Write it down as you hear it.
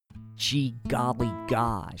Gee golly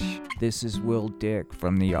gosh, this is Will Dick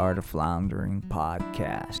from the Art of Floundering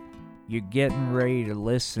podcast. You're getting ready to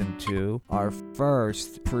listen to our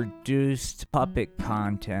first produced puppet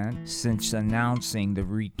content since announcing the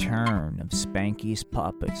return of Spanky's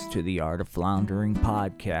Puppets to the Art of Floundering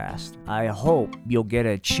podcast. I hope you'll get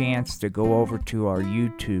a chance to go over to our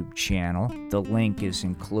YouTube channel. The link is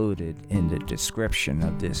included in the description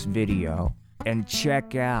of this video. And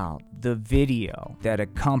check out the video that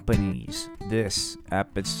accompanies this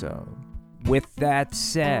episode. With that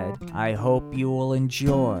said, I hope you will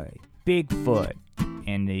enjoy Bigfoot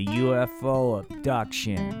and the UFO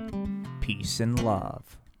abduction. Peace and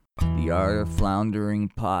love. The Art of Floundering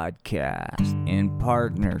podcast, in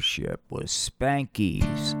partnership with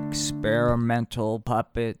Spanky's experimental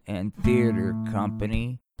puppet and theater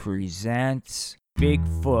company, presents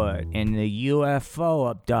Bigfoot and the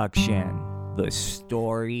UFO abduction. The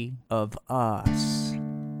Story of Us.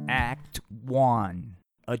 Act 1.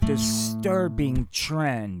 A disturbing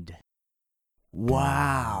trend.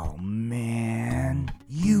 Wow, man.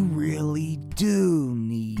 You really do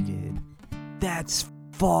need it. That's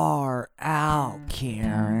far out,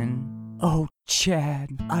 Karen. Oh,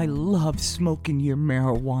 Chad, I love smoking your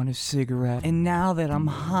marijuana cigarette. And now that I'm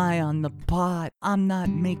high on the pot, I'm not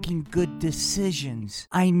making good decisions.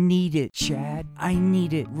 I need it, Chad. I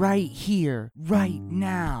need it right here, right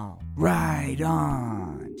now. Right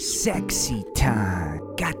on. Sexy time.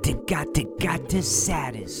 Got to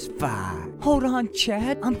satisfy. Hold on,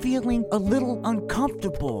 Chad. I'm feeling a little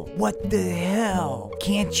uncomfortable. What the hell?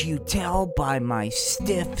 Can't you tell by my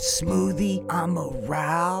stiff smoothie I'm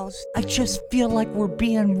aroused? I just feel like we're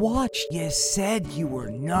being watched. You said you were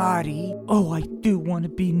naughty. Oh, I do want to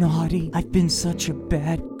be naughty. I've been such a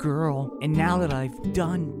bad girl. And now that I've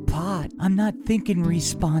done pot, I'm not thinking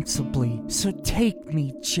responsibly. So take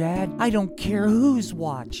me, Chad. I don't care who's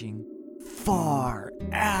watching. Far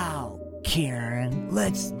out, Karen.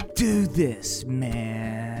 Let's do this,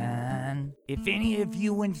 man. If any of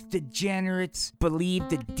you degenerates believe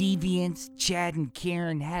the deviants, Chad and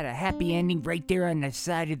Karen had a happy ending right there on the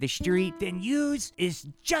side of the street, then yous is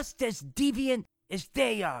just as deviant as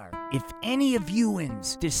they are. If any of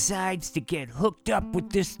you'ns decides to get hooked up with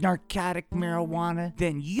this narcotic marijuana,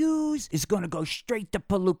 then yous is gonna go straight to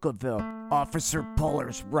Palookaville. Officer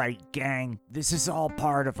Puller's right, gang. This is all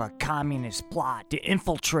part of a communist plot to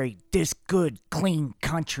infiltrate this good, clean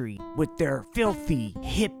country with their filthy,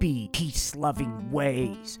 hippie, peace-loving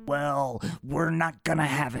ways. Well, we're not gonna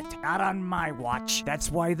have it. Not on my watch. That's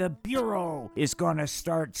why the Bureau is gonna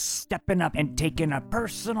start stepping up and taking a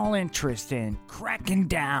personal interest in cracking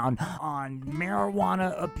down on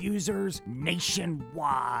marijuana abusers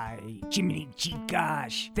nationwide. Jiminy gee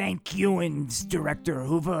gosh. Thank you, Director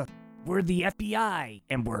Hoover. We're the FBI,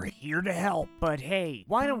 and we're here to help. But hey,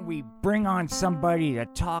 why don't we bring on somebody to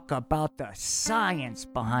talk about the science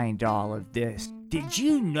behind all of this? Did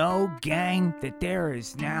you know, gang, that there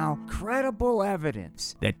is now credible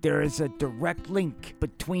evidence that there is a direct link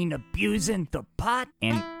between abusing the pot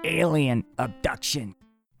and alien abduction?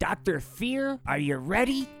 Dr. Fear, are you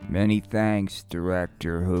ready? Many thanks,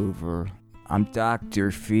 Director Hoover. I'm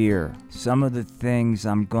Dr. Fear. Some of the things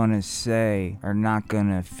I'm gonna say are not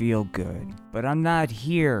gonna feel good. But I'm not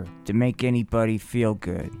here to make anybody feel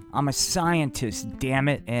good. I'm a scientist, damn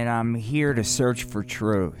it, and I'm here to search for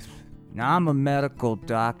truth. Now, I'm a medical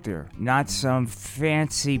doctor, not some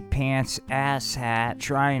fancy pants asshat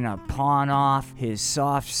trying to pawn off his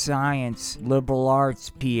soft science liberal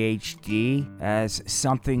arts PhD as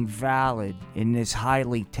something valid in this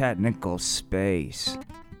highly technical space.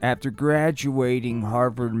 After graduating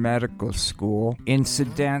Harvard Medical School,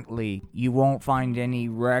 incidentally, you won't find any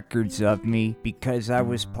records of me because I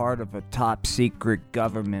was part of a top secret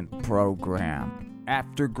government program.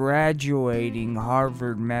 After graduating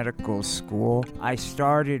Harvard Medical School, I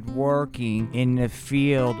started working in the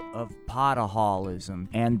field of potaholism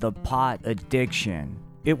and the pot addiction.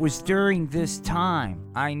 It was during this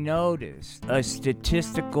time I noticed a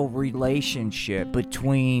statistical relationship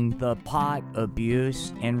between the pot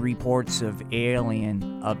abuse and reports of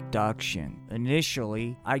alien abduction.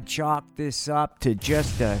 Initially, I chalked this up to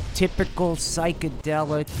just a typical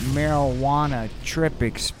psychedelic marijuana trip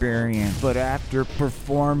experience, but after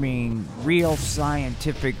performing real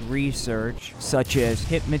scientific research, such as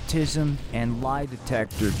hypnotism and lie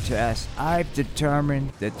detector tests, I've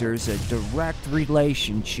determined that there's a direct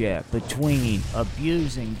relationship between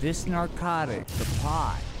abusing this narcotic, the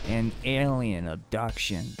pot, and alien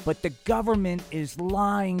abduction. But the government is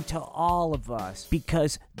lying to all of us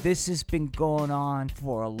because this has been going on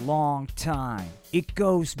for a long time. It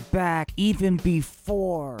goes back even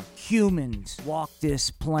before humans walked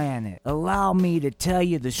this planet. Allow me to tell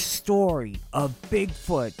you the story of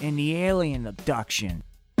Bigfoot and the alien abduction.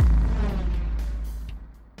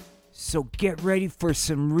 So get ready for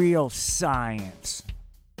some real science.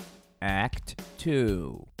 Act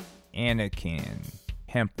 2. Anakin,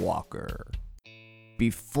 Hempwalker.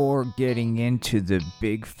 Before getting into the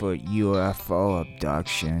Bigfoot UFO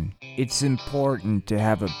abduction, it's important to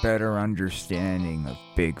have a better understanding of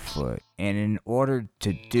Bigfoot. And in order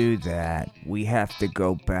to do that, we have to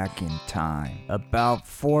go back in time. About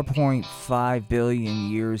 4.5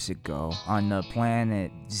 billion years ago, on the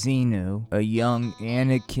planet Xenu, a young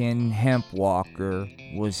Anakin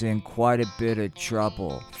Hempwalker was in quite a bit of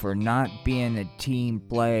trouble for not being a team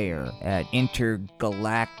player at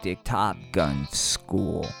intergalactic Top Gun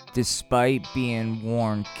school. Despite being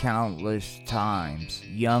warned countless times,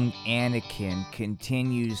 young Anakin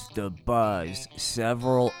continues to buzz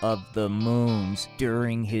several of the moons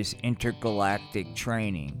during his intergalactic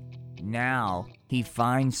training. Now, he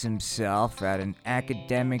finds himself at an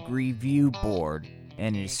academic review board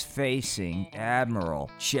and is facing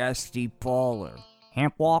Admiral Chesty Polar.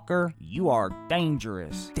 Hempwalker, you are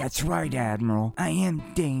dangerous. That's right, Admiral. I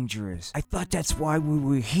am dangerous. I thought that's why we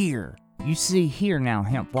were here. You see here now,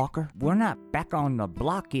 Hempwalker, we're not back on the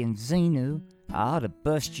block in Xenu. I ought to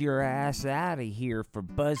bust your ass out of here for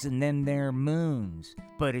buzzing them there moons.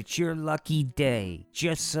 But it's your lucky day.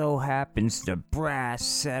 Just so happens the brass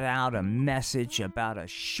set out a message about a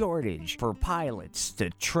shortage for pilots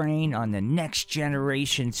to train on the next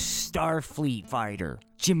generation Starfleet fighter.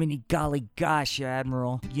 Jiminy golly gosh,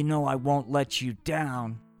 Admiral, you know I won't let you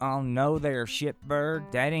down. Oh no there,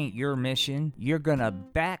 shipbird, that ain't your mission. You're gonna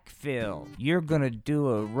backfill. You're gonna do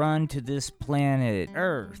a run to this planet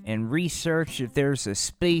Earth and research if there's a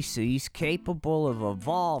species capable of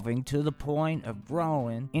evolving to the point of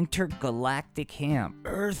growing intergalactic hemp.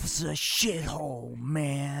 Earth's a shithole,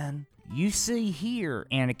 man. You see here,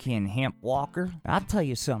 Anakin Hempwalker, I'll tell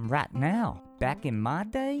you something right now. Back in my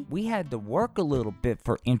day, we had to work a little bit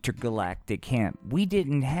for intergalactic hemp. We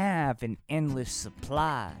didn't have an endless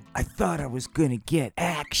supply. I thought I was gonna get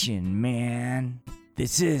action, man.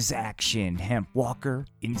 This is action, Hempwalker.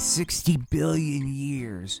 In 60 billion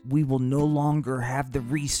years, we will no longer have the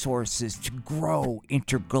resources to grow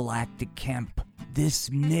intergalactic hemp.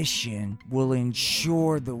 This mission will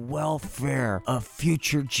ensure the welfare of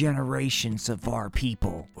future generations of our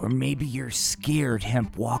people. Or maybe you're scared,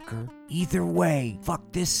 Hempwalker. Either way,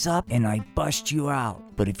 fuck this up and I bust you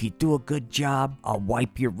out. But if you do a good job, I'll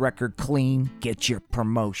wipe your record clean, get your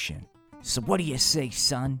promotion. So what do you say,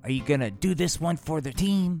 son? Are you gonna do this one for the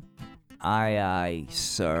team? Aye, aye,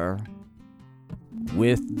 sir.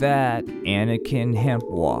 With that, Anakin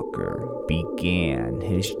Hempwalker began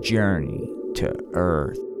his journey to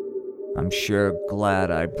Earth. I'm sure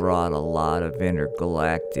glad I brought a lot of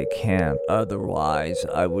intergalactic hemp, otherwise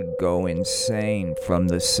I would go insane from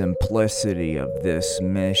the simplicity of this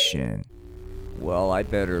mission. Well, I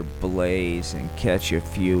better blaze and catch a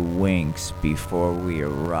few winks before we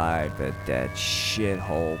arrive at that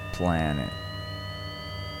shithole planet.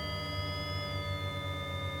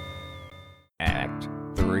 Act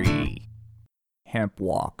 3.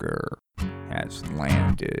 Hempwalker has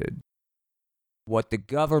landed. What the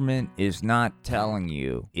government is not telling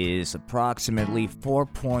you is approximately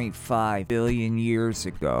 4.5 billion years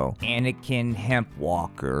ago, Anakin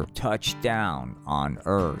Hempwalker touched down on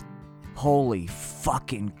Earth. Holy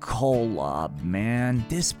fucking Kolob, man.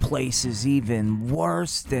 This place is even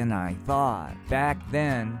worse than I thought. Back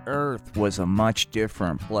then, Earth was a much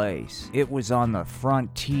different place. It was on the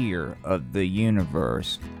frontier of the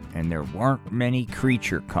universe, and there weren't many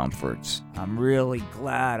creature comforts. I'm really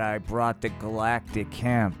glad I brought the galactic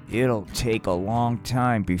hemp. It'll take a long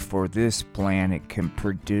time before this planet can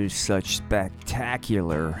produce such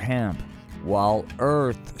spectacular hemp. While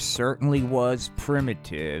Earth certainly was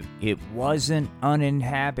primitive, it wasn't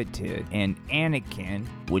uninhabited, and Anakin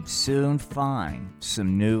would soon find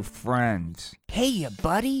some new friends. Hey, ya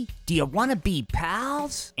buddy, do you want to be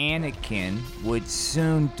pals? Anakin would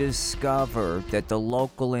soon discover that the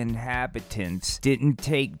local inhabitants didn't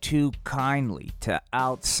take too kindly to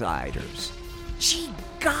outsiders. Gee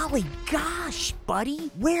golly gosh, buddy,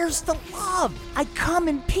 where's the love? I come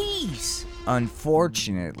in peace.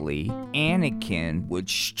 Unfortunately, Anakin would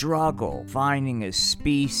struggle finding a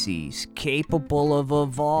species capable of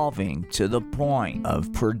evolving to the point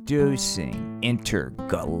of producing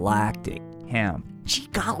intergalactic hemp. gee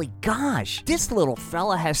golly gosh, this little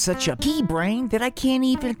fella has such a pea brain that I can't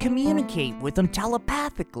even communicate with him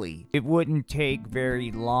telepathically. It wouldn't take very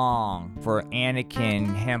long for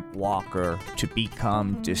Anakin Hempwalker to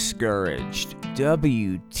become discouraged.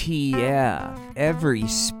 WTF, every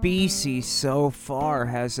species so far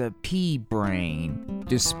has a pea brain.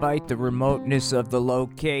 Despite the remoteness of the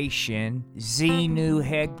location, Xenu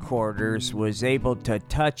headquarters was able to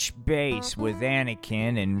touch base with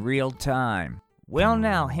Anakin in real time. Well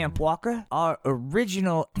now, Hempwalker, our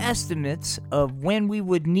original estimates of when we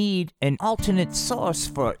would need an alternate source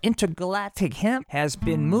for intergalactic hemp has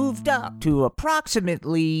been moved up to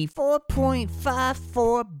approximately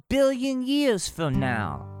 4.54 billion years from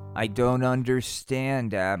now. I don't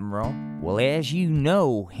understand, Admiral. Well, as you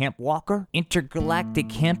know, Hempwalker,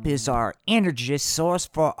 intergalactic hemp is our energy source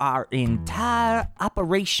for our entire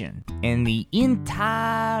operation, and the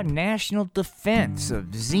entire national defense of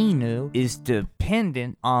Xenu is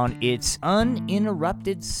dependent on its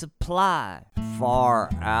uninterrupted supply. Far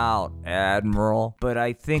out, Admiral, but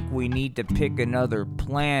I think we need to pick another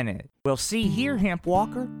planet. Well, see here,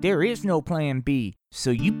 Hempwalker, there is no plan B. So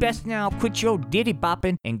you best now quit your diddy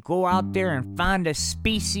bopping and go out there and find a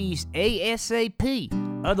species ASAP.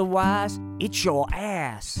 Otherwise, it's your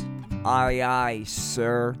ass. Aye, aye,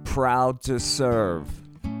 sir. Proud to serve.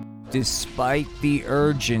 Despite the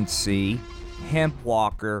urgency,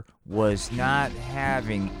 Hempwalker was not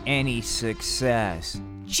having any success.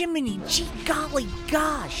 Jiminy gee golly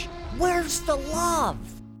gosh, where's the love?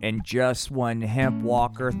 And just when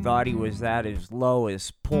Hempwalker thought he was at his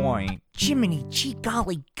lowest point, Jiminy gee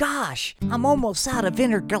golly gosh, I'm almost out of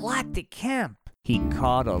intergalactic hemp. He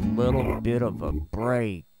caught a little bit of a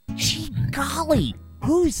break. Gee golly,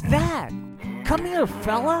 who's that? Come here,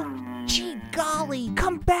 fella. Gee golly,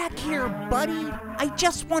 come back here, buddy. I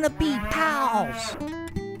just want to be pals.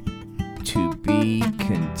 To be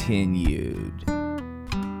continued.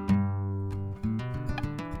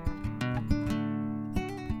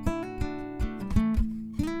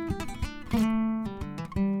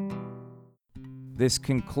 This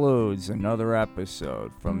concludes another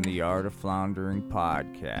episode from the Art of Floundering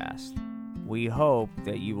podcast. We hope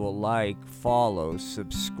that you will like, follow,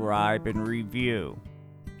 subscribe, and review.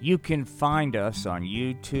 You can find us on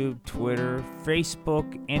YouTube, Twitter,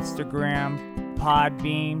 Facebook, Instagram,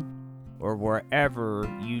 Podbean, or wherever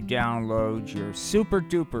you download your super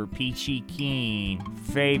duper peachy keen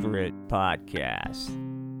favorite podcast.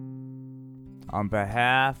 On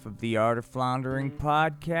behalf of the Art of Floundering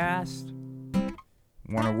podcast,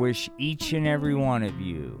 I want to wish each and every one of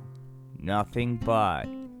you nothing but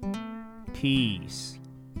peace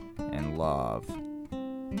and love.